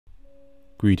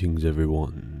Greetings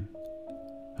everyone.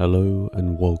 Hello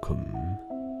and welcome.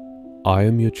 I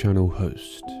am your channel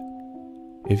host.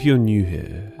 If you're new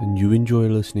here and you enjoy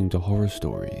listening to horror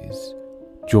stories,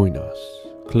 join us,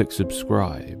 click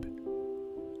subscribe.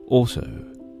 Also,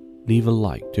 leave a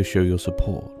like to show your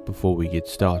support before we get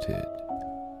started.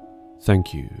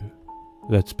 Thank you.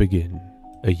 Let's begin.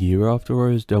 A year after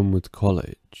I was done with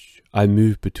college, I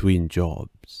moved between jobs.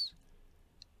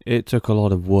 It took a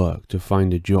lot of work to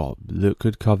find a job that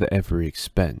could cover every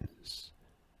expense.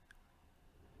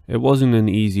 It wasn't an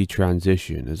easy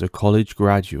transition as a college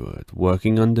graduate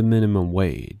working under minimum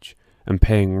wage and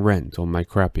paying rent on my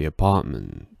crappy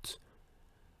apartment.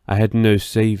 I had no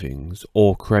savings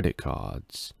or credit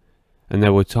cards, and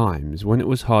there were times when it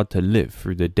was hard to live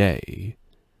through the day.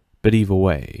 But either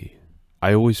way,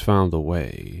 I always found a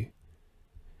way.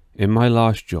 In my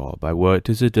last job, I worked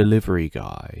as a delivery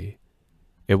guy.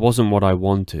 It wasn't what I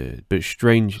wanted, but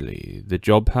strangely, the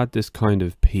job had this kind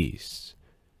of peace.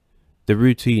 The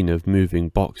routine of moving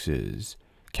boxes,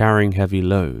 carrying heavy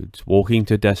loads, walking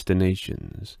to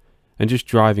destinations, and just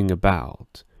driving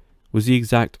about was the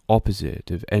exact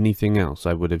opposite of anything else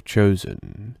I would have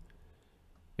chosen.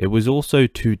 It was also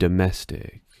too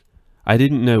domestic. I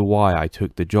didn't know why I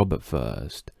took the job at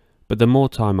first, but the more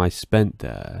time I spent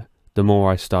there, the more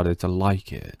I started to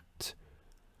like it.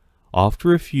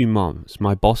 After a few months,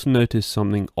 my boss noticed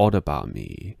something odd about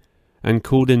me and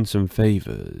called in some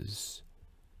favors.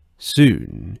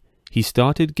 Soon, he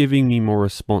started giving me more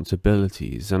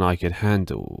responsibilities than I could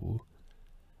handle.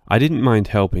 I didn't mind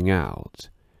helping out.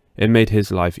 It made his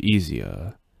life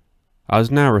easier. I was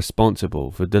now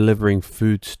responsible for delivering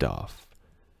food stuff.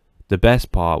 The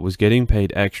best part was getting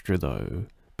paid extra though,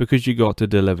 because you got to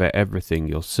deliver everything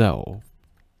yourself.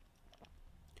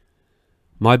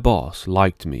 My boss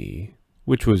liked me,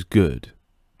 which was good.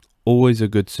 Always a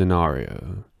good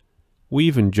scenario. We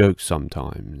even joked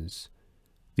sometimes.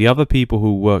 The other people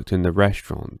who worked in the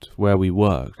restaurant where we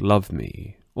worked loved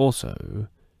me, also.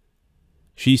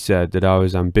 She said that I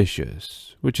was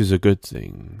ambitious, which is a good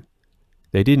thing.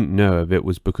 They didn't know if it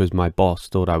was because my boss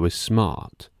thought I was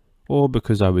smart, or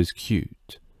because I was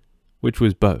cute, which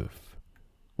was both.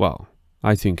 Well,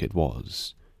 I think it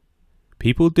was.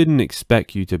 People didn't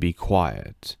expect you to be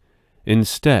quiet.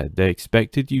 Instead, they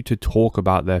expected you to talk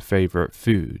about their favorite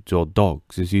foods or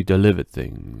dogs as you delivered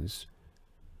things.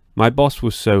 My boss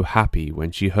was so happy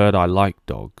when she heard I liked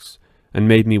dogs and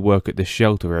made me work at the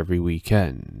shelter every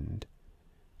weekend.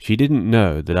 She didn't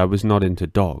know that I was not into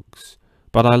dogs,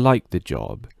 but I liked the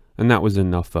job, and that was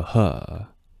enough for her.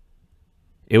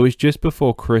 It was just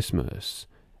before Christmas.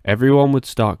 Everyone would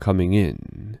start coming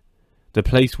in. The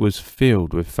place was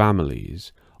filled with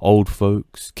families, old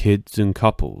folks, kids and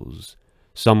couples.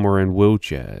 Some were in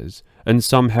wheelchairs, and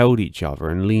some held each other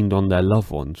and leaned on their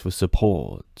loved ones for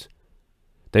support.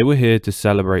 They were here to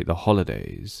celebrate the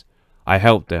holidays. I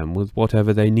helped them with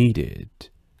whatever they needed.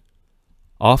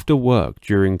 After work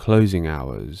during closing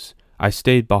hours, I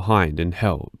stayed behind and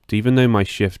helped, even though my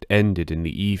shift ended in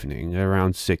the evening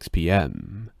around 6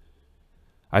 p.m.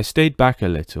 I stayed back a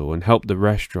little and helped the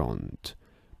restaurant.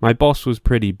 My boss was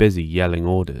pretty busy yelling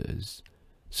orders.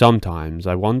 Sometimes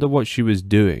I wonder what she was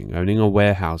doing owning a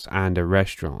warehouse and a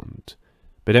restaurant,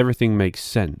 but everything makes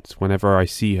sense whenever I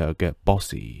see her get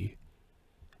bossy.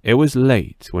 It was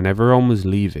late when everyone was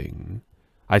leaving.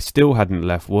 I still hadn't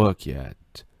left work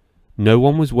yet. No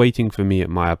one was waiting for me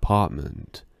at my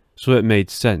apartment, so it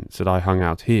made sense that I hung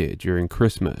out here during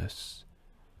Christmas.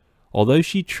 Although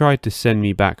she tried to send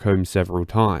me back home several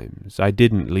times, I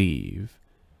didn't leave.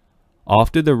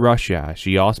 After the rush hour,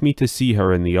 she asked me to see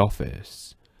her in the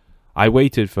office. I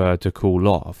waited for her to cool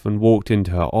off and walked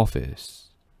into her office.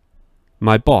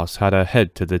 My boss had her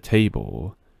head to the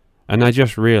table, and I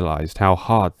just realized how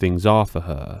hard things are for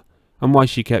her and why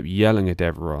she kept yelling at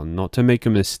everyone not to make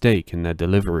a mistake in their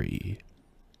delivery.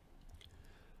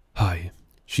 "Hi,"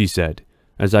 she said,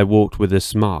 as I walked with a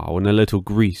smile and a little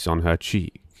grease on her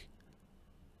cheek.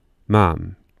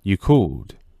 "Ma'am, you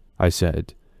called," I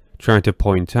said, trying to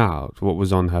point out what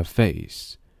was on her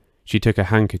face. She took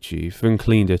a handkerchief and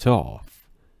cleaned it off.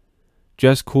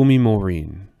 "Just call me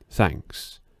Maureen,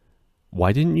 thanks."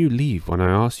 "Why didn't you leave when I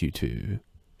asked you to?"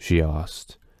 she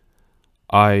asked.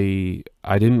 I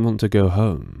didn't want to go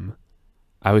home.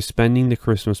 I was spending the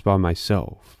Christmas by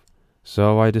myself,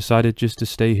 so I decided just to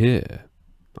stay here."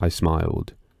 I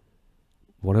smiled.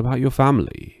 "What about your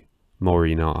family?"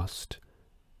 Maureen asked.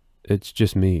 "It's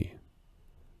just me."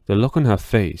 The look on her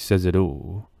face says it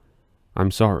all.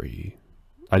 "I'm sorry.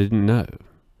 I didn't know."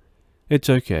 "It's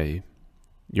okay.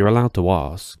 You're allowed to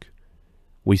ask."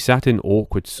 We sat in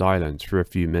awkward silence for a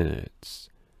few minutes.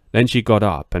 Then she got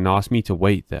up and asked me to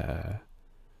wait there.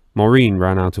 Maureen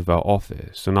ran out of her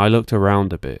office and I looked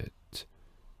around a bit.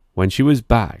 When she was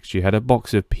back, she had a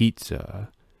box of pizza.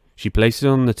 She placed it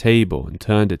on the table and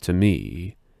turned it to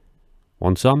me.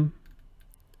 Want some?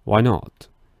 Why not?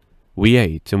 We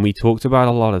ate and we talked about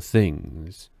a lot of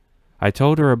things. I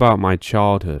told her about my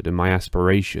childhood and my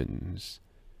aspirations.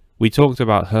 We talked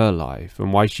about her life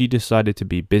and why she decided to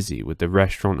be busy with the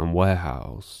restaurant and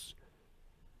warehouse.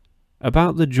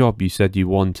 About the job you said you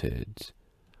wanted.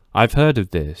 I've heard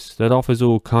of this that offers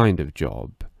all kind of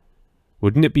job.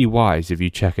 Wouldn't it be wise if you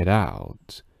check it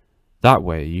out? That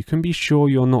way you can be sure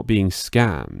you're not being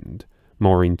scammed,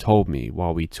 Maureen told me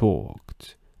while we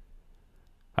talked.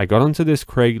 I got onto this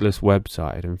CRAIGSLIST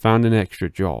website and found an extra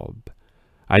job.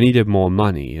 I needed more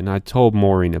money and I told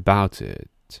Maureen about it.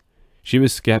 She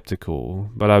was skeptical,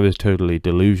 but I was totally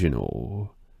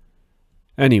delusional.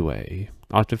 Anyway,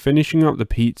 after finishing up the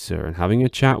pizza and having a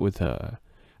chat with her,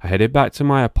 I headed back to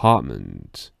my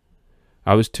apartment.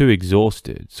 I was too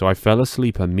exhausted, so I fell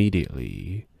asleep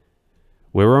immediately.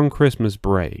 We were on Christmas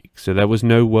break, so there was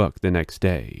no work the next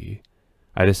day.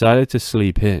 I decided to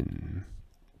sleep in.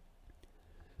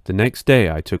 The next day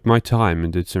I took my time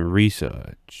and did some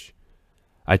research.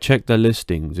 I checked the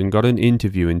listings and got an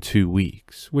interview in 2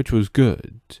 weeks, which was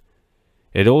good.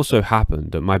 It also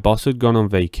happened that my boss had gone on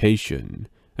vacation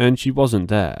and she wasn't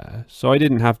there, so I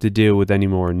didn't have to deal with any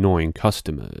more annoying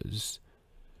customers.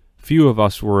 Few of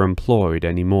us were employed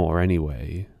anymore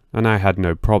anyway, and I had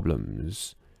no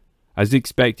problems. I was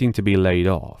expecting to be laid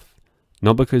off,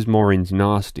 not because Maureen's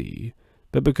nasty,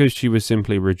 but because she was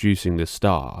simply reducing the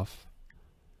staff.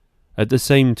 At the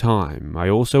same time, I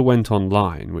also went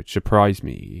online, which surprised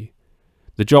me.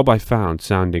 The job I found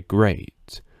sounded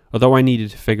great, although I needed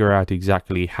to figure out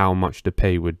exactly how much the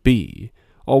pay would be,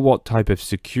 or what type of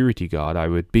security guard I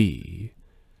would be.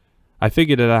 I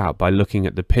figured it out by looking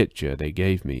at the picture they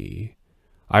gave me.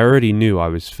 I already knew I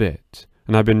was fit,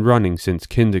 and I've been running since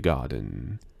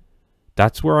kindergarten.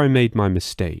 That's where I made my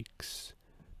mistakes.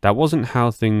 That wasn't how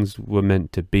things were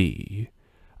meant to be.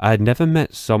 I had never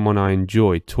met someone I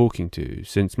enjoyed talking to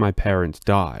since my parents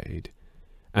died,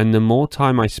 and the more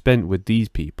time I spent with these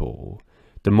people,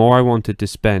 the more I wanted to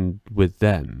spend with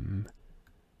them.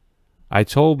 I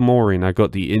told Maureen I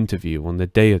got the interview on the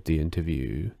day of the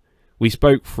interview. We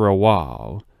spoke for a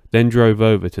while, then drove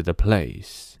over to the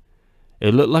place.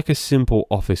 It looked like a simple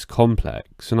office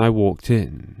complex, and I walked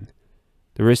in.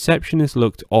 The receptionist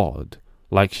looked odd,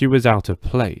 like she was out of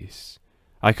place.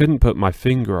 I couldn't put my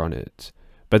finger on it,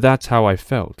 but that's how I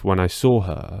felt when I saw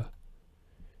her.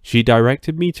 She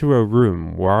directed me to a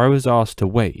room where I was asked to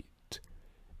wait.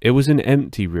 It was an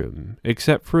empty room,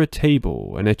 except for a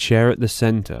table and a chair at the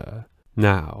center.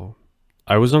 Now,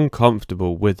 I was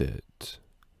uncomfortable with it,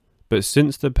 but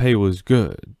since the pay was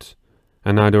good,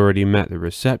 and I'd already met the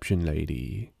reception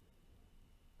lady,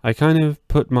 I kind of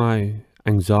put my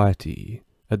anxiety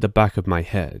at the back of my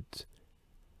head.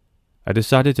 I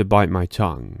decided to bite my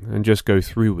tongue and just go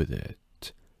through with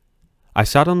it. I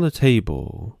sat on the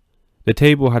table. The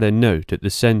table had a note at the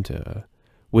center,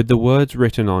 with the words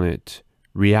written on it,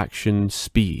 "Reaction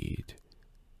Speed."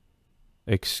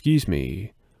 Excuse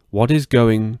me, what is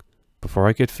going... Before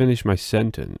I could finish my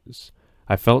sentence,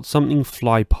 I felt something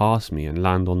fly past me and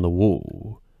land on the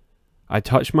wall. I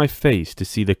touched my face to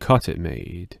see the cut it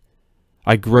made.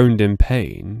 I groaned in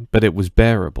pain, but it was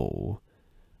bearable.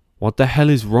 "What the hell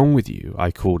is wrong with you?"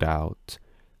 I called out.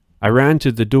 I ran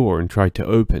to the door and tried to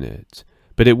open it,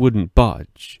 but it wouldn't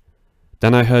budge.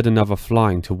 Then I heard another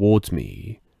flying towards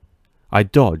me. I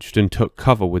dodged and took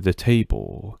cover with the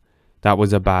table. That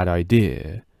was a bad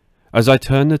idea. As I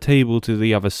turned the table to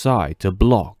the other side to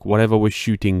block whatever was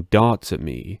shooting darts at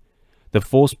me, the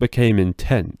force became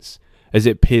intense as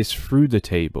it pierced through the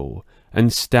table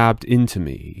and stabbed into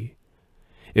me.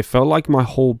 It felt like my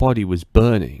whole body was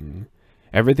burning.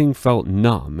 Everything felt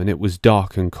numb and it was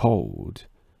dark and cold.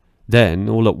 Then,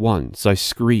 all at once, I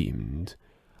screamed.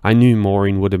 I knew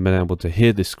Maureen would have been able to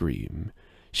hear the scream.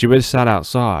 She would have sat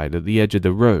outside at the edge of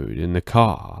the road in the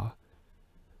car.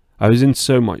 I was in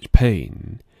so much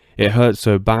pain. It hurt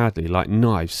so badly, like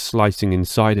knives slicing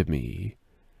inside of me.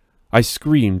 I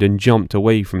screamed and jumped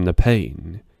away from the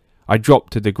pain. I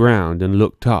dropped to the ground and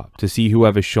looked up to see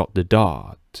whoever shot the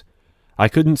dart. I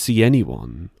couldn't see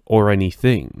anyone, or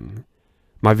anything.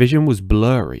 My vision was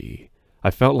blurry. I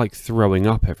felt like throwing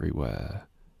up everywhere.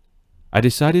 I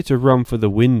decided to run for the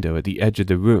window at the edge of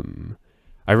the room.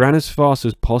 I ran as fast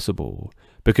as possible,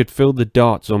 but could feel the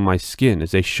darts on my skin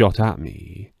as they shot at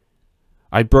me.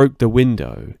 I broke the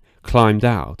window, climbed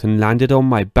out, and landed on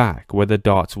my back where the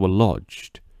darts were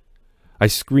lodged. I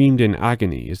screamed in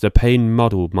agony as the pain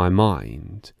muddled my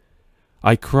mind.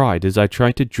 I cried as I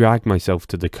tried to drag myself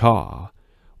to the car.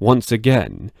 Once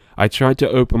again, I tried to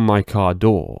open my car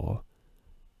door.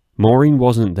 Maureen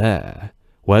wasn't there.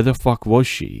 Where the fuck was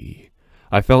she?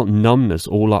 I felt numbness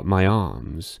all up my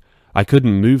arms. I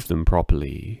couldn't move them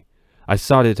properly. I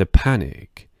started to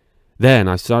panic. Then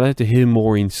I started to hear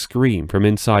Maureen scream from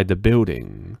inside the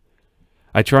building.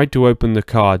 I tried to open the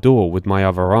car door with my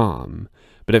other arm,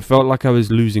 but it felt like I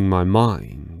was losing my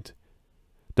mind.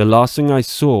 The last thing I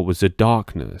saw was the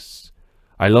darkness.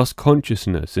 I lost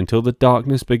consciousness until the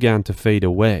darkness began to fade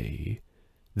away.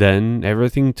 Then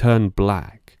everything turned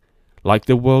black, like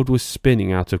the world was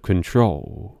spinning out of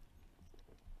control.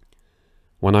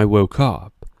 When I woke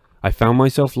up, I found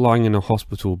myself lying in a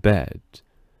hospital bed.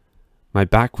 My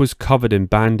back was covered in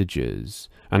bandages,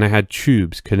 and I had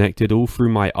tubes connected all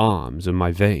through my arms and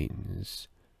my veins.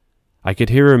 I could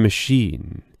hear a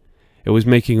machine. It was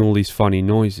making all these funny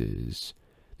noises,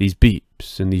 these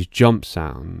beeps and these jump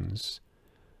sounds.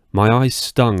 My eyes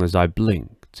stung as I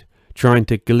blinked, trying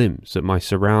to glimpse at my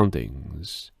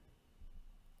surroundings.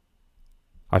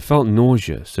 I felt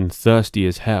nauseous and thirsty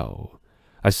as hell.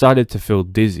 I started to feel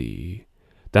dizzy.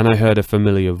 Then I heard a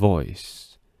familiar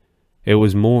voice. It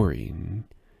was Maureen.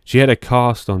 She had a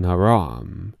cast on her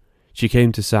arm. She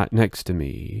came to sat next to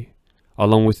me,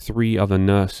 along with 3 other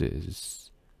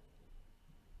nurses.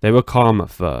 They were calm at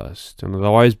first, and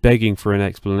although I was begging for an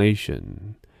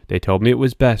explanation, they told me it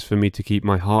was best for me to keep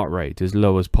my heart rate as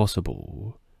low as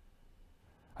possible.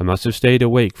 I must have stayed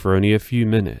awake for only a few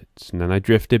minutes, and then I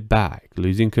drifted back,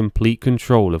 losing complete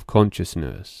control of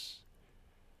consciousness.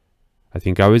 I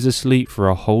think I was asleep for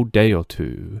a whole day or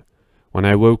 2. When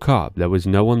I woke up, there was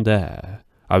no one there.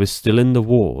 I was still in the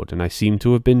ward, and I seemed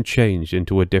to have been changed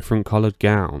into a different coloured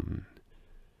gown.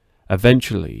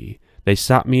 Eventually, they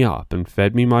sat me up and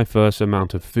fed me my first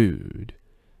amount of food.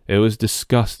 It was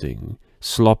disgusting,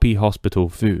 sloppy hospital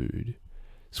food.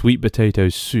 Sweet potato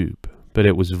soup, but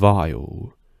it was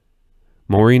vile.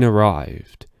 Maureen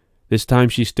arrived. This time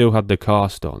she still had the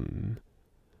cast on.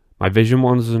 My vision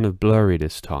wasn't as blurry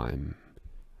this time.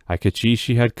 I could see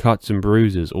she had cuts and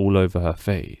bruises all over her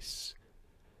face.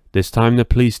 This time the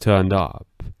police turned up.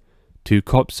 2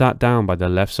 cops sat down by the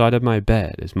left side of my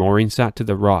bed as Maureen sat to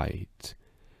the right.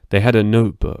 They had a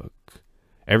notebook.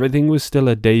 Everything was still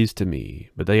a daze to me,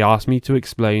 but they asked me to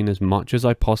explain as much as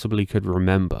I possibly could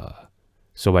remember,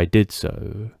 so I did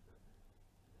so.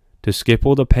 To skip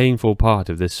all the painful part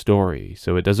of this story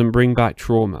so it doesn't bring back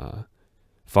trauma,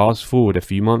 fast forward a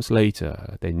few months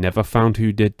later, they never found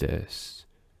who did this.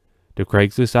 The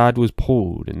Craigslist ad was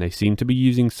pulled and they seemed to be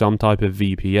using some type of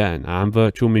VPN and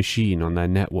virtual machine on their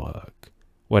network,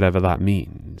 whatever that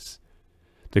means.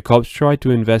 The cops tried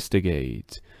to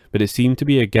investigate, but it seemed to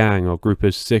be a gang or group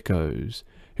of sickos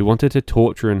who wanted to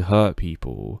torture and hurt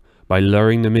people by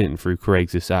luring them in through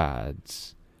Craigslist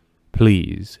ads.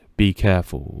 Please, be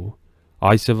careful.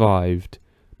 I survived,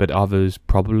 but others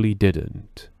probably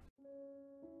didn't.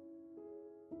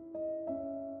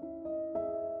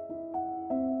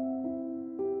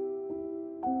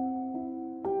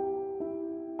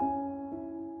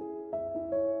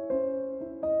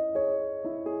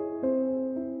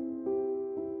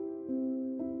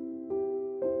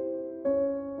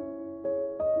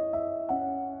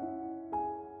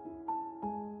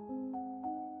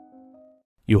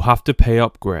 You'll have to pay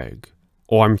up, Greg,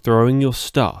 or I'm throwing your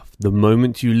stuff the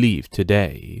moment you leave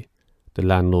today, the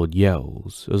landlord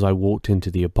yells as I walked into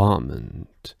the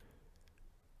apartment.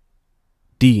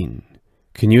 Dean,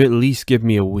 can you at least give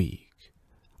me a week?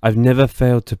 I've never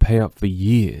failed to pay up for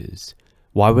years.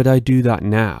 Why would I do that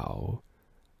now?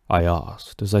 I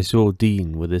asked as I saw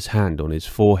Dean with his hand on his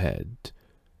forehead.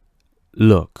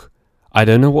 Look, I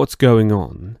don't know what's going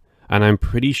on, and I'm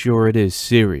pretty sure it is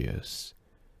serious.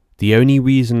 The only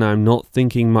reason I'm not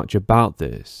thinking much about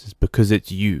this is because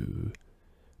it's you.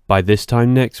 By this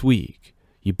time next week,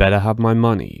 you better have my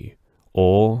money,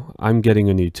 or I'm getting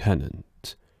a new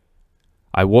tenant.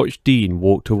 I watched Dean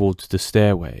walk towards the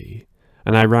stairway,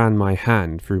 and I ran my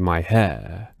hand through my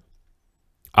hair.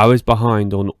 I was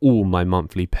behind on all my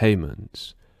monthly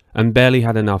payments, and barely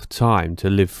had enough time to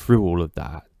live through all of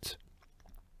that.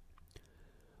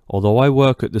 Although I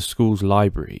work at the school's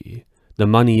library, the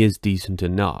money is decent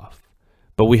enough,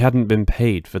 but we hadn't been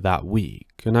paid for that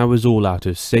week, and I was all out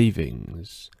of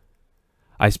savings.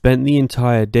 I spent the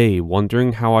entire day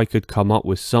wondering how I could come up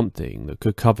with something that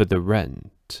could cover the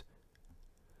rent.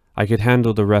 I could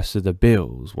handle the rest of the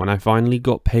bills when I finally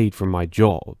got paid from my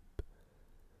job.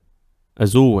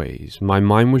 As always, my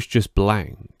mind was just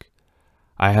blank.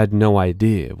 I had no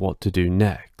idea what to do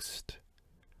next.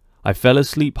 I fell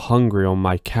asleep hungry on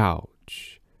my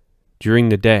couch. During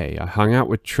the day, I hung out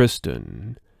with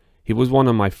Tristan. He was one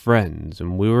of my friends,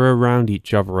 and we were around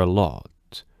each other a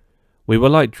lot. We were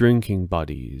like drinking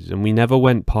buddies, and we never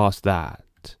went past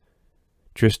that.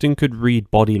 Tristan could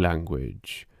read body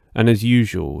language, and as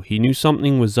usual, he knew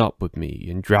something was up with me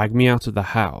and dragged me out of the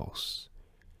house.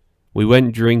 We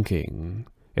went drinking.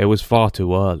 It was far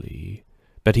too early,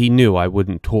 but he knew I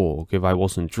wouldn't talk if I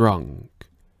wasn't drunk.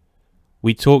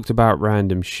 We talked about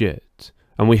random shit,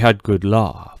 and we had good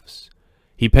laughs.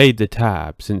 He paid the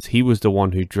tab since he was the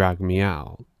one who dragged me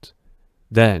out.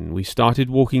 Then we started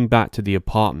walking back to the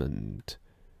apartment.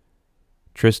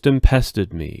 Tristan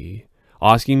pestered me,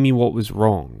 asking me what was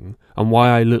wrong and why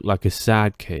I looked like a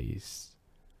sad case.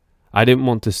 I didn't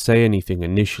want to say anything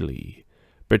initially,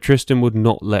 but Tristan would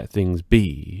not let things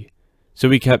be, so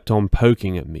he kept on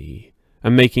poking at me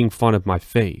and making fun of my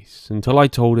face until I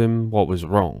told him what was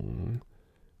wrong.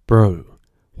 Bro,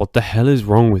 what the hell is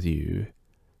wrong with you?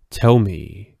 Tell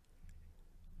me.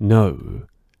 No,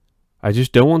 I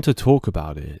just don't want to talk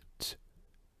about it.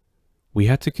 We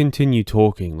had to continue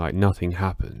talking like nothing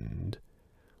happened.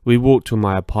 We walked to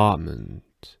my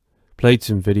apartment, played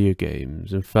some video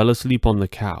games, and fell asleep on the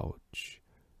couch.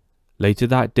 Later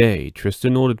that day,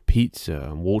 Tristan ordered pizza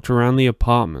and walked around the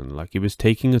apartment like he was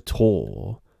taking a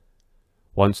tour.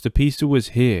 Once the pizza was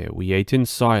here, we ate in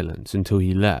silence until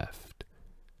he left.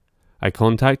 I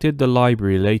contacted the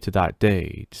library later that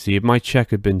day to see if my check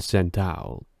had been sent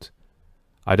out.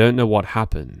 I don't know what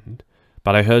happened,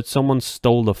 but I heard someone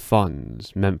stole the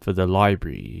funds meant for the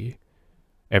library.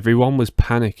 Everyone was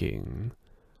panicking.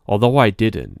 Although I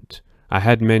didn't, I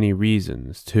had many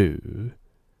reasons too.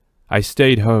 I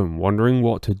stayed home wondering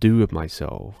what to do with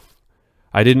myself.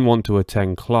 I didn't want to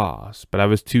attend class, but I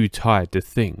was too tired to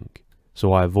think,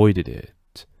 so I avoided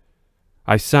it.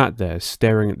 I sat there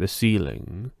staring at the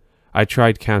ceiling. I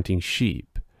tried counting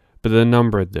sheep, but the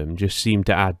number of them just seemed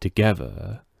to add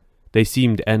together. They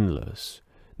seemed endless,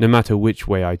 no matter which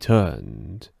way I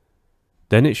turned.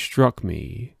 Then it struck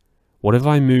me, what if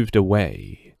I moved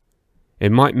away?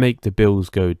 It might make the bills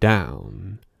go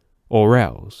down, or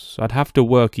else I'd have to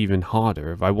work even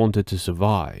harder if I wanted to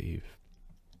survive.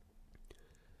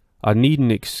 I'd need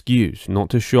an excuse not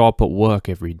to show up at work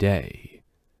every day.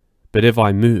 But if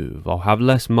I move, I'll have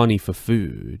less money for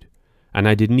food, and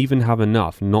I didn't even have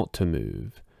enough not to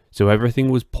move, so everything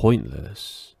was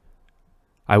pointless.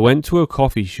 I went to a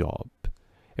coffee shop.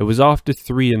 It was after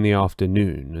 3 in the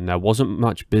afternoon, and there wasn't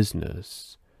much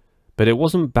business. But it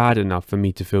wasn't bad enough for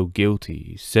me to feel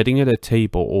guilty sitting at a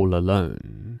table all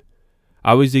alone.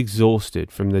 I was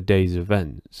exhausted from the day's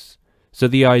events, so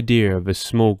the idea of a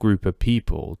small group of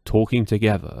people talking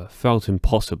together felt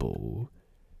impossible.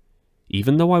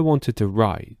 Even though I wanted to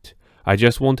write, I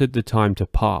just wanted the time to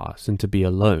pass and to be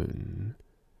alone.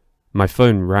 My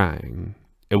phone rang.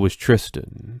 It was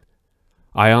Tristan.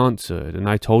 I answered and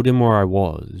I told him where I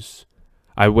was.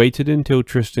 I waited until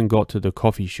Tristan got to the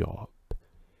coffee shop.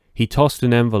 He tossed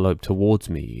an envelope towards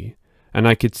me, and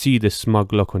I could see the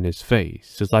smug look on his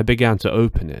face as I began to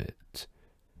open it.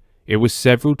 It was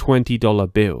several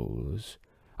 $20 bills.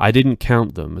 I didn't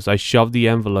count them as I shoved the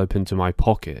envelope into my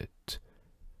pocket.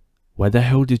 Where the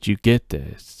hell did you get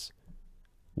this?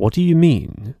 What do you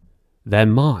mean? They're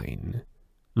mine.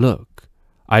 Look,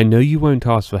 I know you won't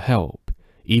ask for help,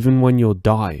 even when you're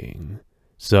dying.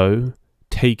 So,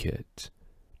 take it.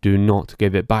 Do not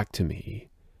give it back to me,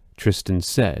 Tristan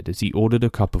said as he ordered a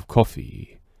cup of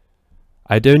coffee.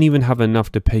 I don't even have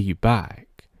enough to pay you back.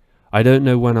 I don't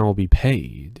know when I'll be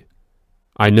paid.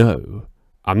 I know.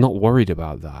 I'm not worried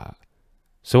about that.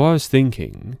 So I was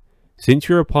thinking, since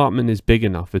your apartment is big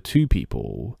enough for 2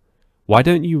 people, why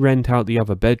don't you rent out the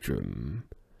other bedroom?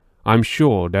 I'm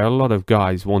sure there are a lot of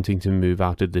guys wanting to move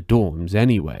out of the dorms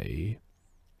anyway.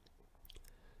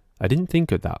 I didn't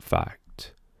think of that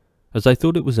fact, as I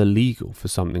thought it was illegal for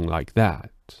something like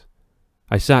that.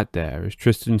 I sat there as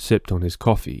Tristan sipped on his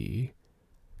coffee.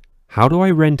 How do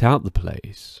I rent out the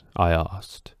place? I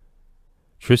asked.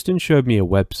 Tristan showed me a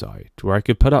website where I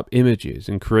could put up images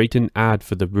and create an ad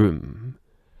for the room.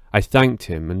 I thanked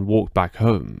him and walked back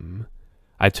home.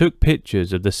 I took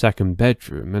pictures of the second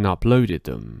bedroom and uploaded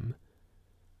them.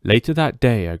 Later that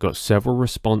day I got several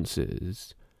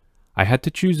responses. I had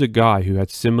to choose a guy who had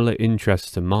similar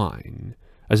interests to mine,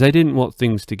 as I didn't want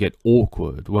things to get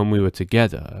awkward when we were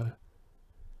together.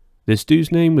 This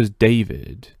dude's name was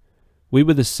David. We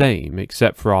were the same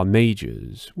except for our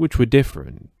majors, which were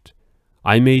different.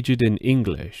 I majored in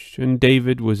English and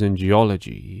David was in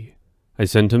geology. I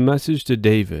sent a message to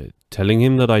David telling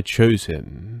him that I chose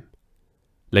him.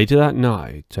 Later that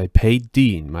night, I paid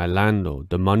Dean, my landlord,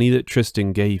 the money that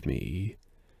Tristan gave me.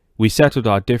 We settled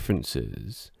our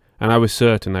differences, and I was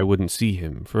certain I wouldn't see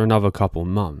him for another couple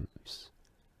months.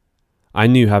 I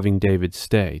knew having David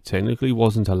stay technically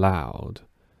wasn't allowed,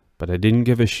 but I didn't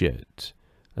give a shit.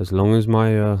 As long as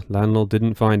my landlord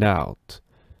didn't find out,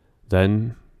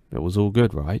 then it was all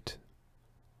good, right?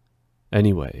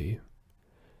 Anyway,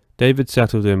 David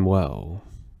settled in well.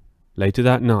 Later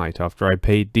that night, after I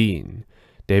paid Dean,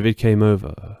 David came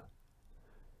over.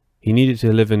 He needed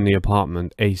to live in the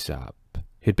apartment ASAP.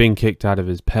 He'd been kicked out of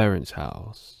his parents'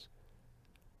 house.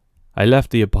 I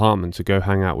left the apartment to go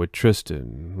hang out with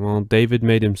Tristan, while David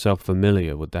made himself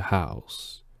familiar with the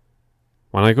house.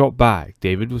 When I got back,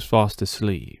 David was fast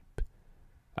asleep.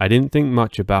 I didn't think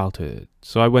much about it,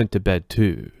 so I went to bed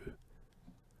too.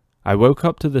 I woke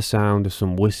up to the sound of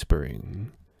some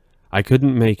whispering. I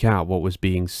couldn't make out what was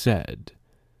being said,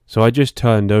 so I just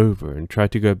turned over and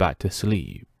tried to go back to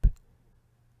sleep.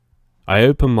 I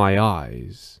opened my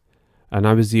eyes, and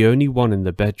I was the only one in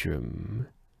the bedroom.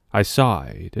 I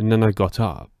sighed, and then I got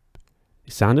up.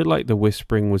 It sounded like the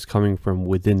whispering was coming from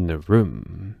within the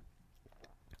room.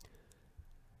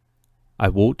 I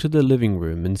walked to the living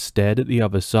room and stared at the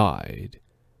other side.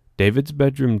 David's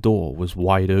bedroom door was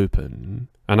wide open,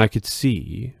 and I could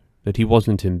see that he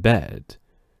wasn't in bed.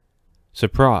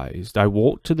 Surprised, I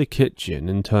walked to the kitchen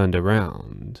and turned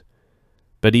around,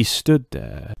 but he stood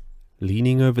there,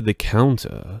 leaning over the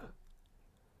counter.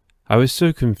 I was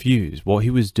so confused what he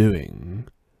was doing.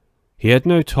 He had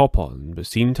no top on, but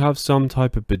seemed to have some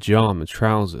type of pajama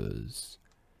trousers.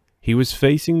 He was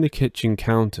facing the kitchen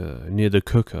counter near the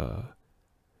cooker.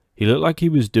 He looked like he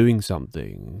was doing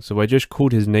something, so I just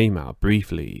called his name out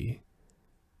briefly.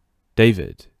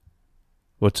 David,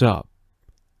 what's up?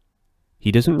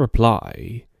 He doesn't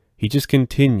reply. He just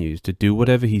continues to do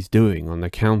whatever he's doing on the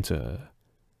counter.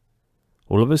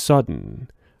 All of a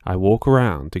sudden, I walk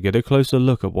around to get a closer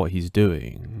look at what he's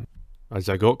doing. As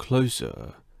I got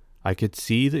closer, I could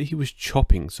see that he was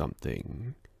chopping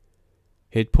something.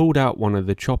 He'd pulled out one of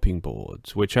the chopping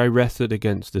boards, which I rested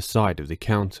against the side of the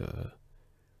counter.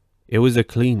 It was a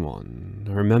clean one.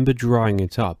 I remember drying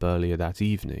it up earlier that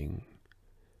evening.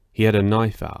 He had a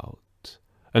knife out,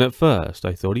 and at first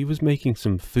I thought he was making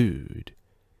some food.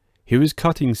 He was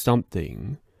cutting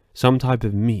something, some type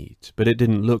of meat, but it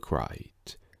didn't look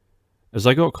right. As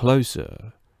I got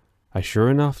closer, I sure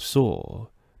enough saw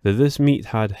that this meat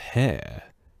had hair.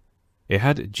 It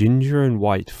had ginger and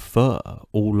white fur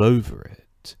all over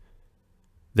it.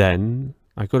 Then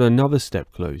I got another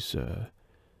step closer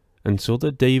and saw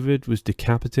that David was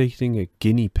decapitating a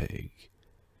guinea pig.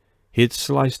 He had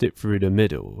sliced it through the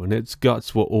middle, and its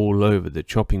guts were all over the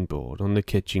chopping board on the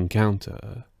kitchen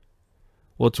counter.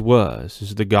 What's worse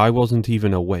is the guy wasn't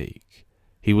even awake.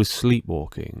 He was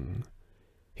sleepwalking.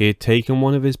 He had taken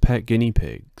one of his pet guinea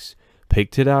pigs,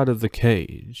 picked it out of the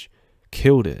cage,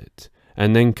 killed it,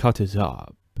 and then cut it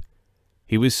up.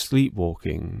 He was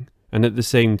sleepwalking, and at the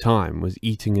same time was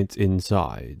eating its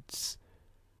insides.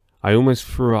 I almost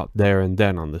threw up there and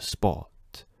then on the spot.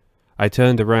 I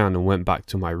turned around and went back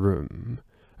to my room.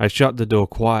 I shut the door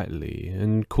quietly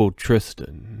and called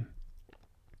Tristan.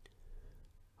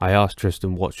 I asked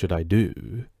Tristan what should I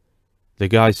do. The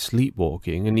guy's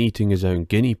sleepwalking and eating his own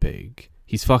guinea pig.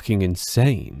 He's fucking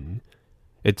insane.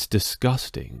 It's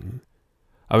disgusting.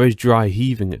 I was dry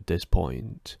heaving at this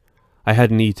point. I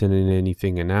hadn't eaten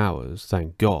anything in hours,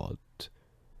 thank God.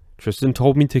 Tristan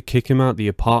told me to kick him out the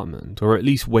apartment, or at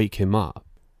least wake him up.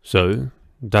 So,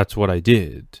 that's what I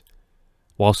did.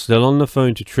 While still on the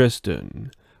phone to Tristan,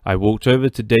 I walked over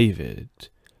to David,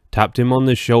 tapped him on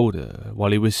the shoulder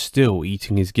while he was still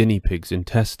eating his guinea pig's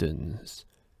intestines.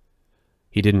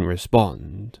 He didn't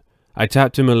respond. I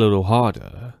tapped him a little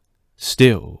harder.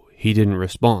 Still, he didn't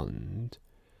respond.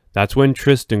 That's when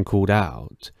Tristan called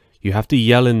out, "You have to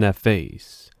yell in their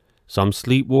face. Some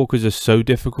sleepwalkers are so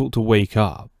difficult to wake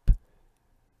up."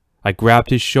 I grabbed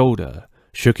his shoulder,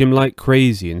 shook him like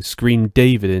crazy and screamed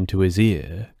David into his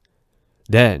ear.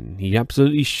 Then he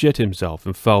absolutely shit himself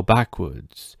and fell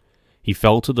backwards. He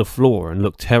fell to the floor and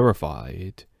looked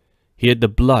terrified. He had the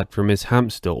blood from his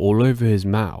hamster all over his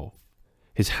mouth.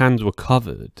 His hands were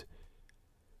covered.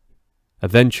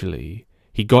 Eventually,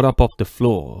 he got up off the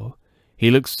floor.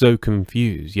 He looked so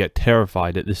confused yet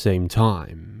terrified at the same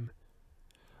time.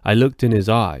 I looked in his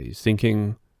eyes,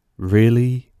 thinking,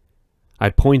 really? I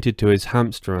pointed to his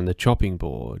hamster on the chopping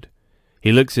board.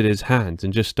 He looks at his hands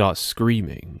and just starts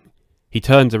screaming. He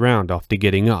turns around after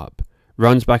getting up,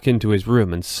 runs back into his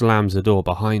room and slams the door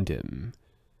behind him.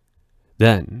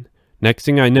 Then, next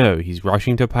thing I know, he's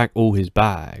rushing to pack all his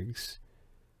bags.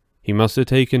 He must have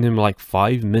taken him like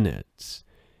 5 minutes.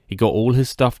 He got all his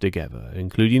stuff together,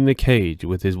 including the cage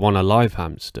with his one alive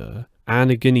hamster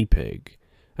and a guinea pig,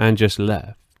 and just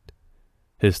left.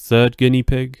 His third guinea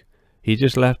pig, he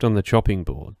just left on the chopping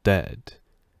board, dead.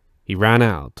 He ran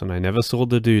out and I never saw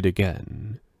the dude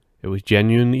again. It was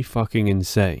genuinely fucking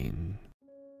insane.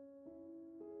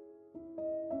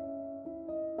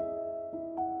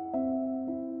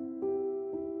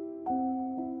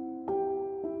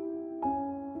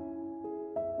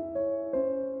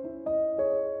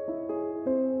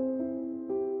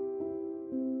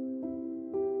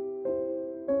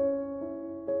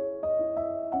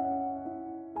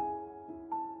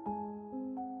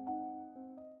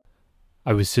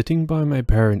 I was sitting by my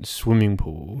parents' swimming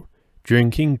pool,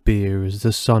 drinking beer as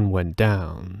the sun went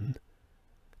down.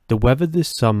 The weather this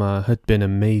summer had been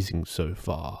amazing so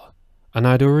far, and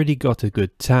I'd already got a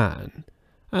good tan,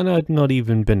 and I'd not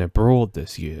even been abroad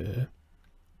this year.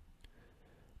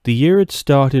 The year had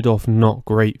started off not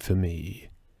great for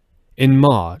me. In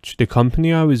March, the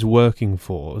company I was working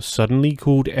for suddenly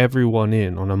called everyone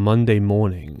in on a Monday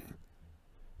morning.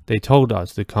 They told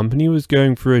us the company was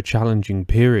going through a challenging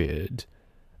period,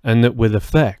 and that with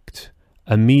effect,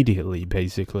 immediately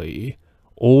basically,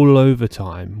 all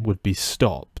overtime would be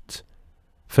stopped.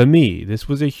 For me, this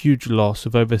was a huge loss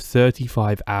of over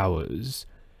 35 hours.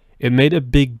 It made a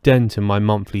big dent in my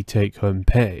monthly take-home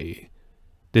pay.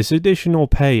 This additional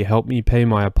pay helped me pay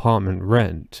my apartment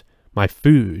rent, my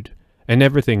food, and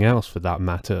everything else for that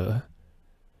matter.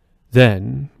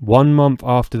 Then, 1 month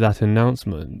after that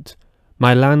announcement,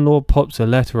 my landlord pops a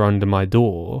letter under my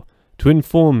door to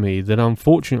inform me that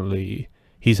unfortunately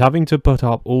he's having to put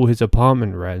up all his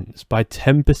apartment rents by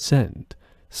 10%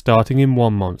 starting in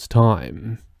 1 month's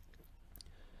time.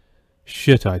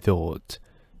 Shit, I thought.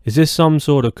 Is this some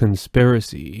sort of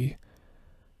conspiracy?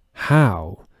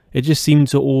 How? It just seemed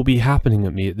to all be happening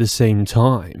at me at the same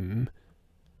time.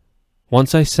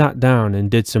 Once I sat down and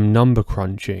did some number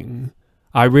crunching,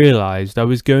 I realized I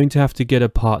was going to have to get a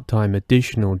part-time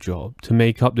additional job to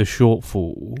make up the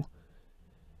shortfall.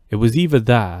 It was either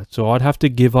that or I'd have to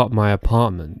give up my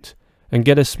apartment and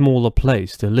get a smaller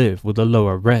place to live with a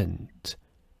lower rent.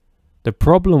 The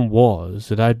problem was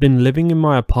that I'd been living in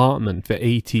my apartment for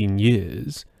 18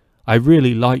 years. I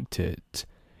really liked it.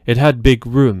 It had big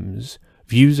rooms,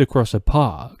 views across a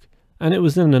park, and it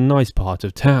was in a nice part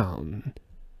of town.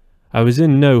 I was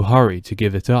in no hurry to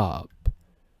give it up.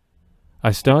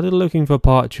 I started looking for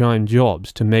part-time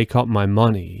jobs to make up my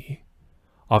money.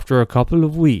 After a couple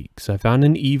of weeks, I found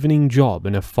an evening job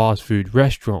in a fast food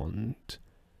restaurant.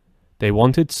 They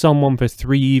wanted someone for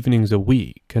 3 evenings a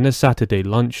week and a Saturday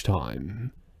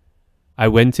lunchtime. I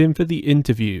went in for the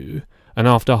interview, and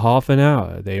after half an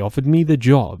hour they offered me the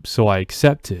job, so I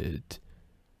accepted.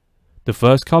 The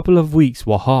first couple of weeks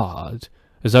were hard,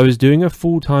 as I was doing a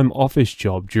full-time office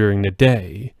job during the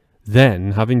day,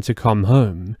 then having to come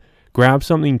home, grab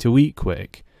something to eat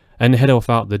quick, and head off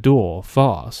out the door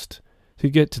fast to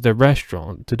get to the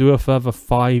restaurant to do a further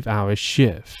 5-hour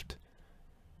shift.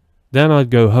 Then I'd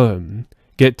go home,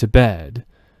 get to bed,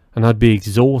 and I'd be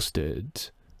exhausted.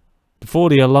 Before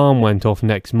the alarm went off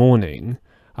next morning,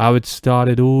 I would start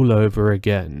it all over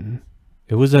again.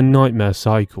 It was a nightmare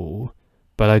cycle,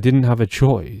 but I didn't have a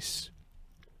choice.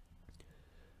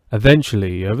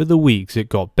 Eventually, over the weeks it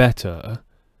got better.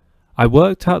 I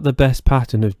worked out the best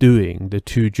pattern of doing the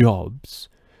 2 jobs,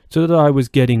 so that I was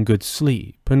getting good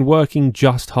sleep and working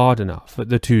just hard enough at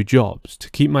the 2 jobs to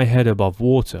keep my head above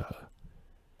water.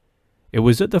 It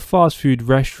was at the fast food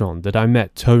restaurant that I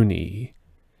met Tony.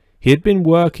 He had been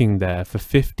working there for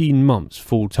 15 months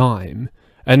full-time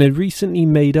and had recently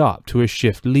made up to a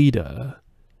shift leader.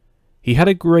 He had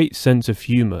a great sense of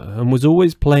humour and was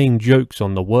always playing jokes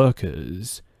on the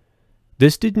workers.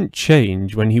 This didn't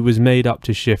change when he was made up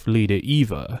to shift leader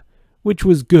either, which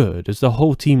was good as the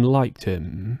whole team liked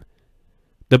him.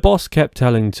 The boss kept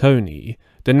telling Tony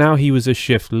that now he was a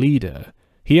shift leader,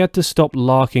 he had to stop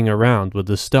larking around with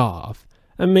the staff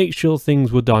and make sure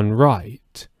things were done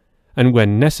right, and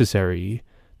when necessary,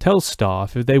 tell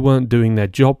staff if they weren't doing their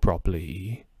job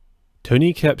properly.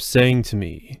 Tony kept saying to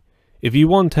me, "If you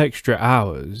want extra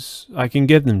hours, I can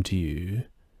give them to you."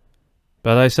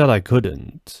 But I said I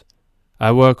couldn't.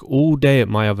 I work all day at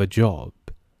my other job.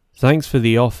 Thanks for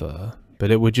the offer,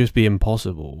 but it would just be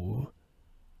impossible.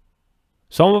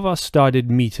 Some of us started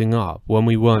meeting up when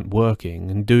we weren't working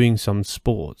and doing some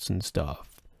sports and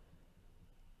stuff.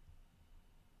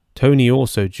 Tony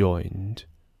also joined.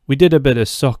 We did a bit of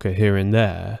soccer here and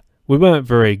there. We weren't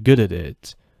very good at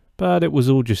it, but it was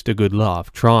all just a good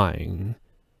laugh trying.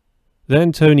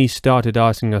 Then Tony started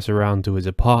asking us around to his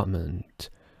apartment.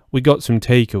 We got some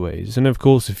takeaways and of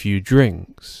course a few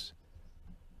drinks.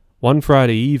 One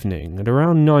Friday evening at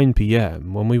around 9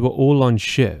 PM, when we were all on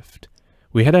shift,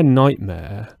 we had a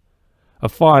nightmare. A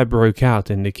fire broke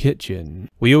out in the kitchen.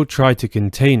 We all tried to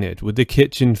contain it with the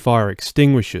kitchen fire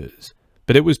extinguishers,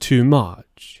 but it was too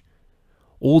much.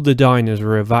 All the diners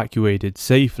were evacuated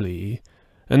safely,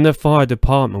 and the fire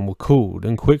department were called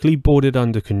and quickly brought it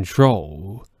under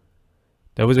control.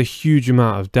 There was a huge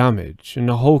amount of damage, and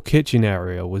the whole kitchen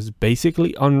area was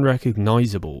basically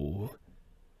unrecognizable.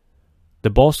 The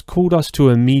boss called us to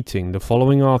a meeting the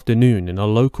following afternoon in a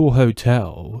local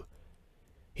hotel.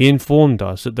 He informed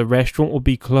us that the restaurant would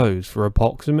be closed for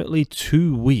approximately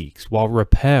 2 weeks while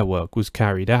repair work was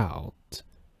carried out.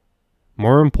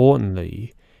 More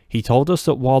importantly, he told us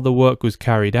that while the work was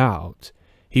carried out,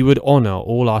 he would honor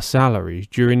all our salaries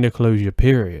during the closure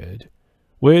period,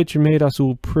 which made us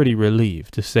all pretty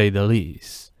relieved to say the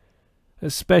least,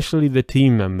 especially the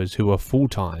team members who were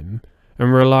full-time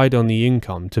and relied on the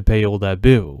income to pay all their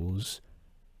bills.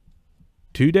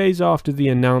 2 days after the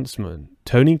announcement,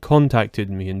 Tony contacted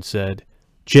me and said,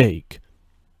 "Jake,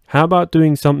 how about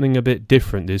doing something a bit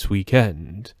different this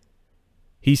weekend?"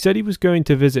 He said he was going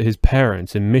to visit his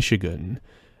parents in Michigan,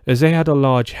 as they had a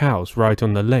large house right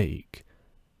on the lake.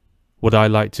 Would I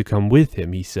like to come with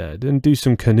him, he said, and do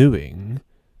some canoeing?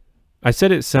 I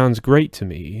said it sounds great to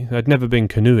me. I'd never been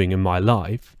canoeing in my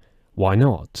life. Why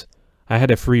not? I had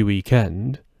a free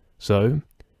weekend. So,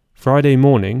 Friday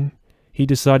morning, he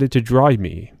decided to drive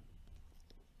me.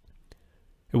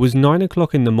 It was 9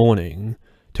 o'clock in the morning.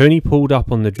 Tony pulled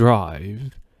up on the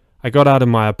drive. I got out of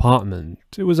my apartment.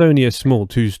 It was only a small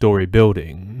 2-story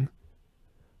building.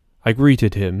 I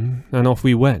greeted him, and off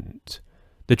we went.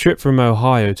 The trip from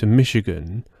Ohio to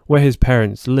Michigan, where his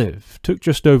parents live, took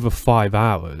just over 5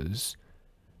 hours.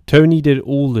 Tony did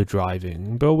all the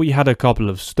driving, but we had a couple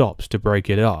of stops to break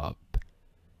it up.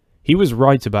 He was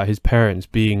right about his parents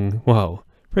being, well,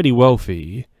 pretty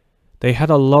wealthy. They had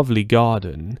a lovely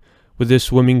garden, with a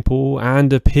swimming pool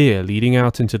and a pier leading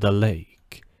out into the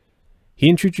lake. He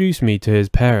introduced me to his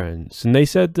parents, and they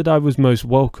said that I was most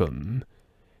welcome.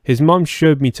 His mum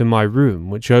showed me to my room,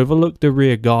 which overlooked the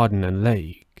rear garden and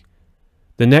lake.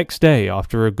 The next day,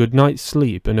 after a good night's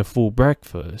sleep and a full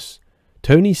breakfast,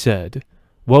 Tony said,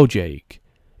 "Well, Jake,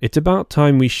 it's about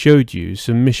time we showed you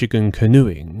some Michigan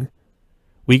canoeing."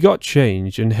 We got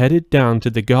changed and headed down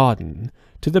to the garden,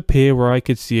 to the pier where I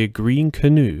could see a green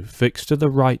canoe fixed to the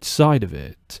right side of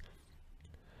it.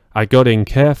 I got in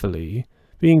carefully,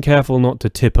 being careful not to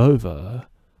tip over.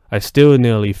 I still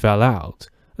nearly fell out,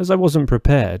 as I wasn't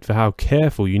prepared for how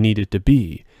careful you needed to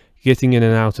be getting in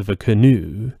and out of a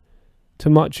canoe, to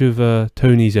much of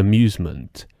Tony's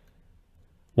amusement.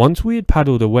 Once we had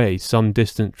paddled away some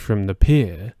distance from the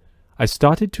pier, I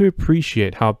started to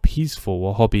appreciate how peaceful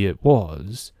a hobby it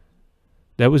was.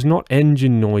 There was not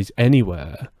engine noise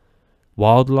anywhere.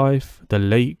 Wildlife, the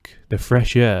lake, the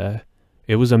fresh air,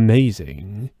 it was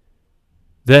amazing.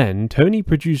 Then Tony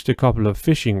produced a couple of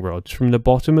fishing rods from the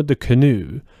bottom of the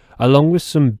canoe, along with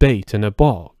some bait and a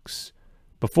box.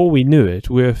 Before we knew it,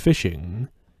 we were fishing.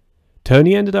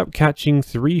 Tony ended up catching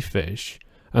 3 fish,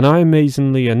 and I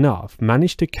amazingly enough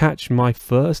managed to catch my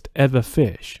first ever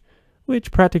fish,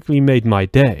 which practically made my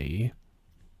day.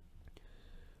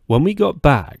 When we got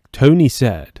back, Tony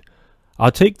said,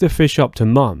 "I'll take the fish up to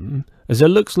Mum, as it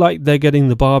looks like they're getting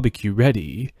the barbecue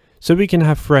ready, so we can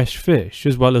have fresh fish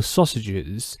as well as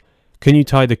sausages. Can you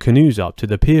tie the canoes up to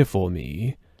the pier for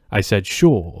me?" I said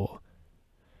sure.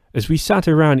 As we sat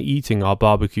around eating our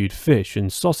barbecued fish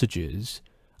and sausages,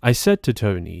 I said to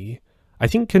Tony, "I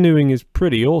think canoeing is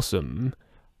pretty awesome.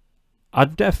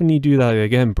 I'd definitely do that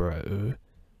again, bro."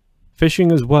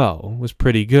 Fishing as well was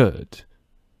pretty good.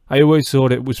 I always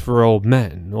thought it was for old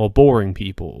men or boring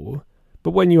people,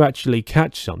 but when you actually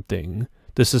catch something,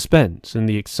 the suspense and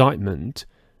the excitement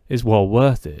is well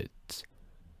worth it.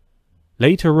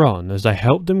 Later on, as I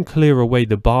helped them clear away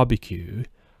the barbecue,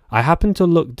 I happened to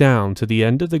look down to the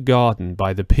end of the garden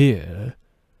by the pier.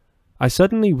 I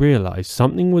suddenly realized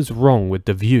something was wrong with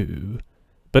the view,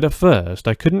 but at first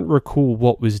I couldn't recall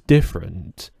what was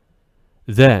different.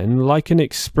 Then, like an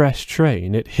express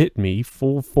train, it hit me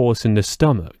full force in the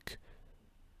stomach.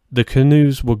 The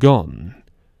canoes were gone.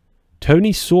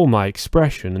 Tony saw my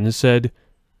expression and said,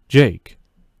 "Jake,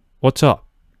 what's up?"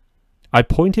 I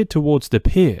pointed towards the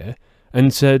pier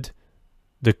and said,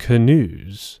 "The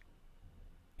canoes."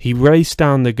 He raced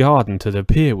down the garden to the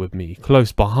pier with me,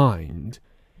 close behind.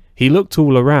 He looked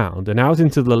all around and out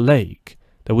into the lake.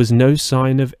 There was no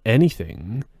sign of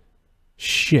anything.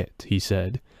 "Shit," he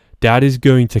said. "Dad is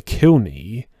going to kill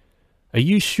me." "Are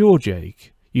you sure,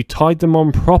 Jake? You tied them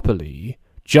on properly?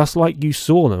 just like you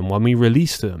saw them when we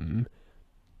released them."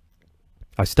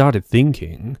 I started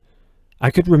thinking. I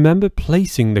could remember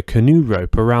placing the canoe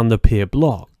rope around the pier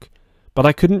block, but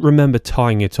I couldn't remember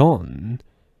tying it on.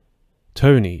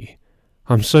 "Tony,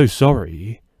 I'm so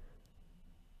sorry."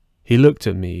 He looked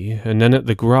at me and then at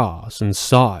the grass and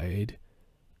sighed.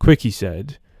 "Quick," he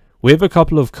said, "we have a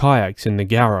couple of kayaks in the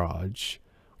garage.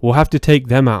 We'll have to take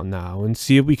them out now and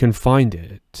see if we can find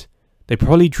it. They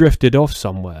probably drifted off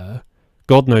somewhere.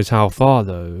 God knows how far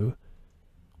though."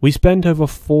 We spent over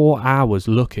 4 hours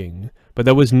looking, but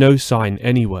there was no sign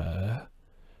anywhere.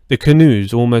 The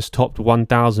canoes almost topped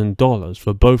 $1,000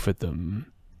 for both of them.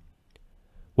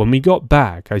 When we got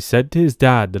back, I said to his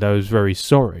dad that I was very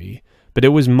sorry, but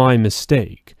it was my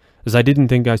mistake, as I didn't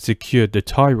think I secured the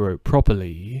tie rope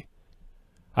properly.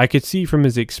 I could see from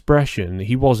his expression that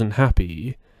he wasn't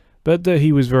happy, but that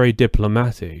he was very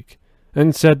diplomatic,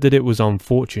 and said that it was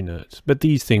unfortunate, but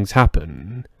these things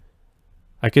happen.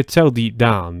 I could tell deep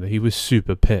down that he was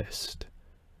super pissed.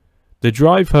 The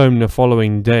drive home the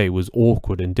following day was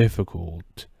awkward and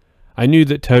difficult. I knew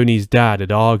that Tony's dad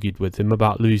had argued with him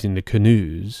about losing the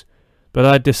canoes, but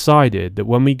I had decided that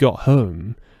when we got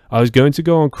home, I was going to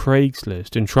go on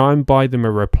CRAIGSLIST and try and buy them a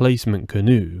replacement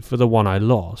canoe for the one I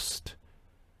lost.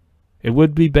 It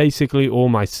would be basically all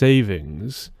my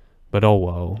savings, but oh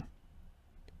well.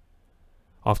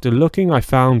 After looking, I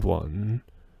found one.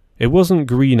 It wasn't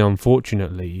green,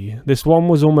 unfortunately. This one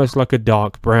was almost like a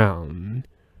dark brown.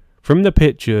 From the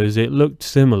pictures, it looked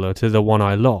similar to the one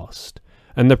I lost,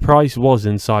 and the price was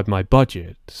inside my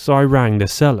budget, so I rang the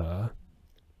seller.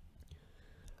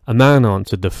 A man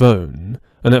answered the phone,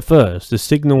 and at first the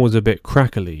signal was a bit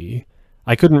crackly.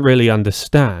 I couldn't really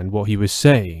understand what he was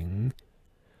saying.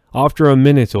 After a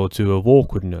minute or two of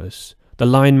awkwardness, the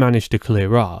line managed to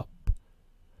clear up.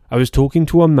 I was talking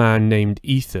to a man named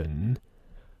Ethan.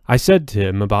 I said to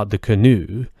him about the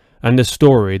canoe, and the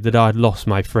story that I had lost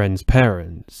my friend's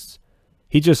parents.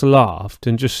 He just laughed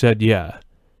and just said, "Yeah,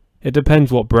 it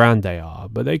depends what brand they are,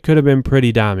 but they could have been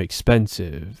pretty damn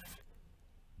expensive."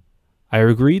 I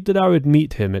agreed that I would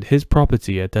meet him at his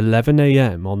property at 11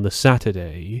 AM on the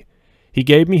Saturday. He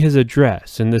gave me his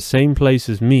address in the same place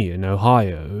as me in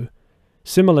Ohio.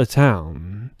 Similar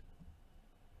town.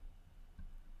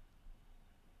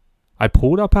 I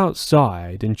pulled up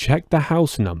outside and checked the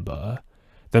house number.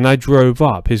 Then I drove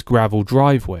up his gravel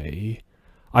driveway.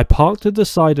 I parked at the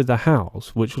side of the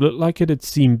house, which looked like it had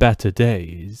seen better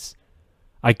days.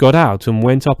 I got out and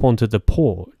went up onto the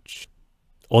porch.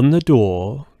 On the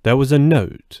door, there was a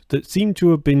note that seemed to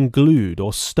have been glued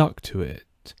or stuck to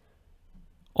it.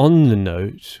 On the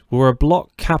note were a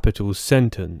block capital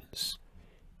sentence.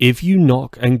 "If you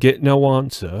knock and get no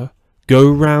answer, go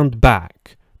round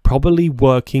back, probably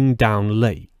working down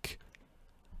lake."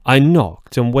 I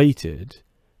knocked and waited.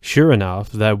 Sure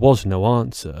enough, there was no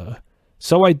answer,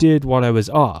 so I did what I was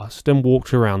asked and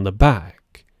walked around the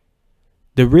back.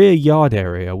 The rear yard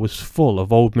area was full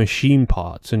of old machine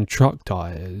parts and truck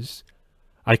tires.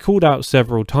 I called out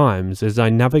several times as I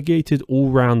navigated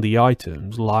all round the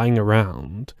items lying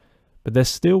around, but there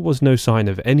still was no sign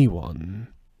of anyone.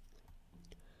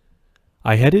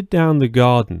 I headed down the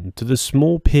garden to the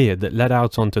small pier that led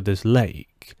out onto this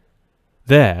lake.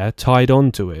 There, tied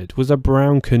onto it, was a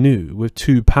brown canoe with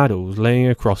 2 paddles laying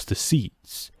across the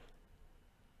seats.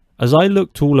 As I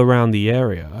looked all around the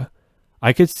area,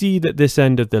 I could see that this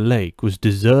end of the lake was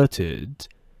deserted.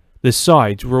 The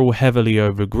sides were all heavily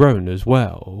overgrown as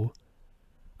well.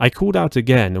 I called out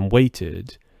again and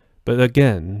waited, but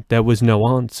again there was no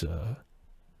answer.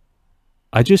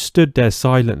 I just stood there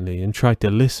silently and tried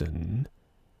to listen.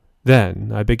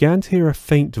 Then I began to hear a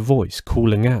faint voice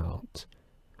calling out.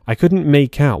 I couldn't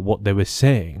make out what they were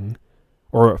saying,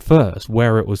 or at first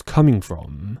where it was coming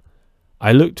from.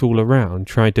 I looked all around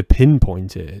trying to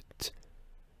pinpoint it.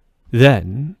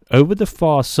 Then, over the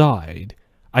far side,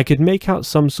 I could make out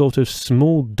some sort of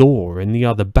small door in the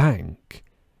other bank.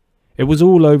 It was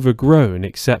all overgrown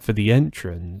except for the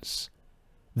entrance.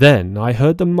 Then I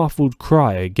heard the muffled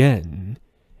cry again.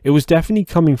 It was definitely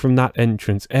coming from that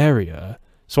entrance area,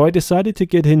 so I decided to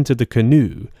get into the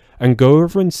canoe and go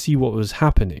over and see what was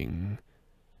happening.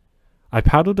 I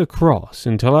paddled across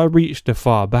until I reached the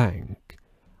far bank.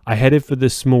 I headed for the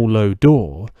small low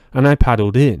door and I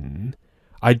paddled in.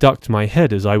 I ducked my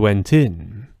head as I went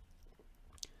in.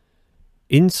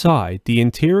 Inside, the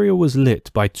interior was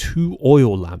lit by 2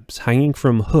 oil lamps hanging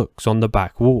from hooks on the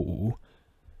back wall.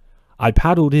 I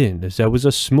paddled in as there was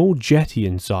a small jetty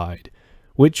inside,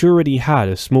 which already had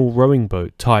a small rowing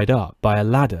boat tied up by a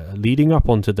ladder leading up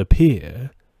onto the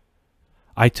pier.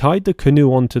 I tied the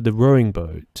canoe onto the rowing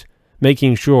boat,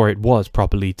 making sure it was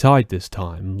properly tied this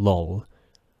time, lol.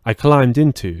 I climbed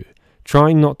into,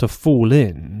 trying not to fall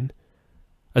in.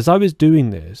 As I was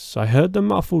doing this, I heard the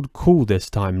muffled call this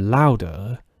time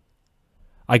louder.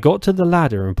 I got to the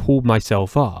ladder and pulled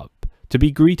myself up, to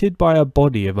be greeted by a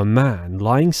body of a man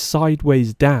lying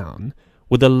sideways down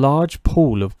with a large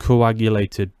pool of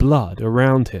coagulated blood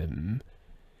around him.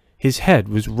 His head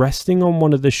was resting on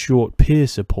one of the short pier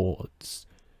supports.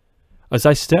 As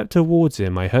I stepped towards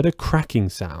him, I heard a cracking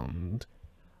sound.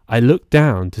 I looked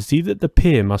down to see that the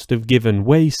pier must have given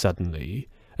way suddenly,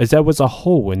 as there was a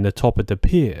hole in the top of the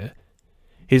pier.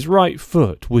 His right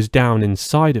foot was down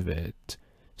inside of it,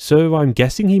 so I'm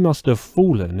guessing he must have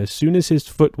fallen as soon as his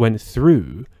foot went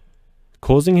through,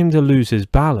 causing him to lose his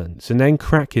balance and then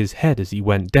crack his head as he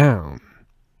went down.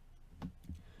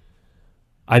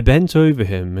 I bent over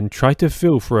him and tried to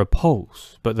feel for a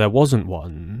pulse, but there wasn't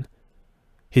one.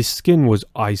 His skin was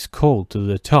ice cold to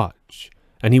the touch,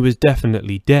 and he was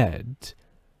definitely dead.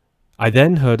 I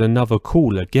then heard another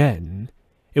call again.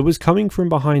 It was coming from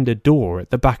behind a door at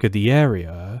the back of the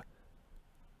area.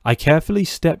 I carefully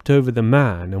stepped over the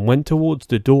man and went towards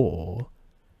the door.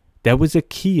 There was a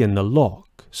key in the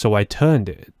lock, so I turned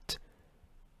it.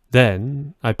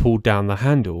 Then I pulled down the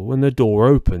handle and the door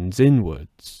opens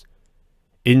inwards.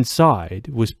 Inside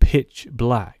was pitch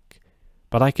black,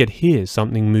 but I could hear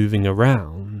something moving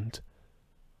around.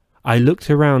 I looked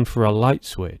around for a light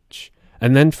switch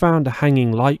and then found a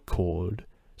hanging light cord,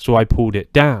 so I pulled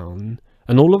it down,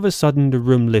 and all of a sudden the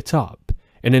room lit up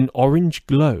in an orange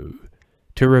glow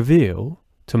to reveal,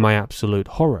 to my absolute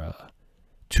horror,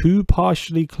 two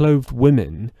partially clothed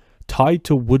women tied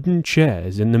to wooden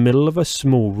chairs in the middle of a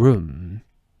small room.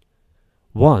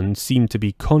 One seemed to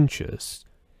be conscious.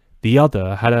 The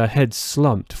other had her head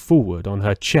slumped forward on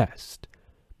her chest.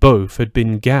 Both had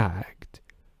been gagged.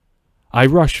 I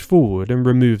rushed forward and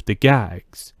removed the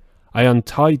gags. I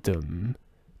untied them.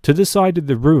 To the side of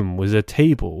the room was a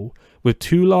table with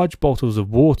 2 large bottles of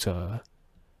water.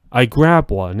 I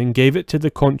grabbed one and gave it to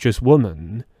the conscious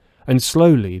woman, and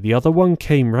slowly the other one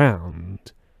came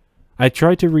round. I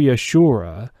tried to reassure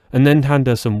her and then hand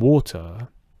her some water.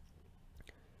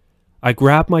 I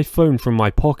grabbed my phone from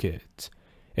my pocket.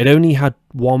 It only had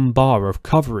 1 bar of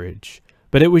coverage,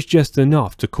 but it was just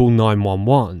enough to call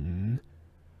 911.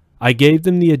 I gave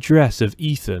them the address of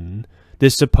Ethan,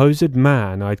 this supposed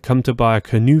man I'd come to buy a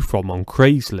canoe from on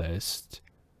CRAIGSLIST.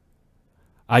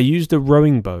 I used a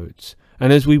rowing boat,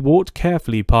 and as we walked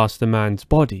carefully past the man's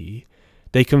body,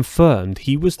 they confirmed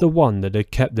he was the one that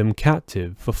had kept them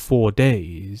captive for 4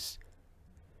 days.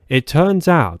 It turns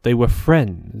out they were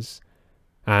friends,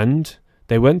 and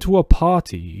they went to a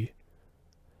party.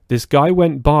 This guy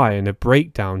went by in a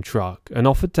breakdown truck and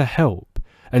offered to help,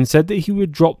 and said that he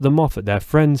would drop them off at their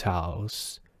friend's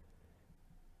house.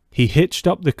 He hitched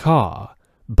up the car,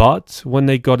 but when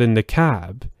they got in the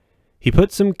cab, he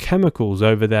put some chemicals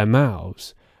over their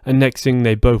mouths, and next thing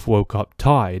they both woke up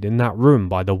tied in that room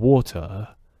by the water.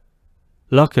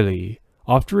 Luckily,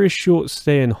 after a short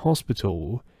stay in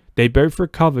hospital, they both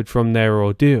recovered from their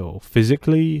ordeal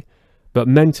physically, but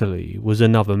mentally was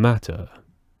another matter.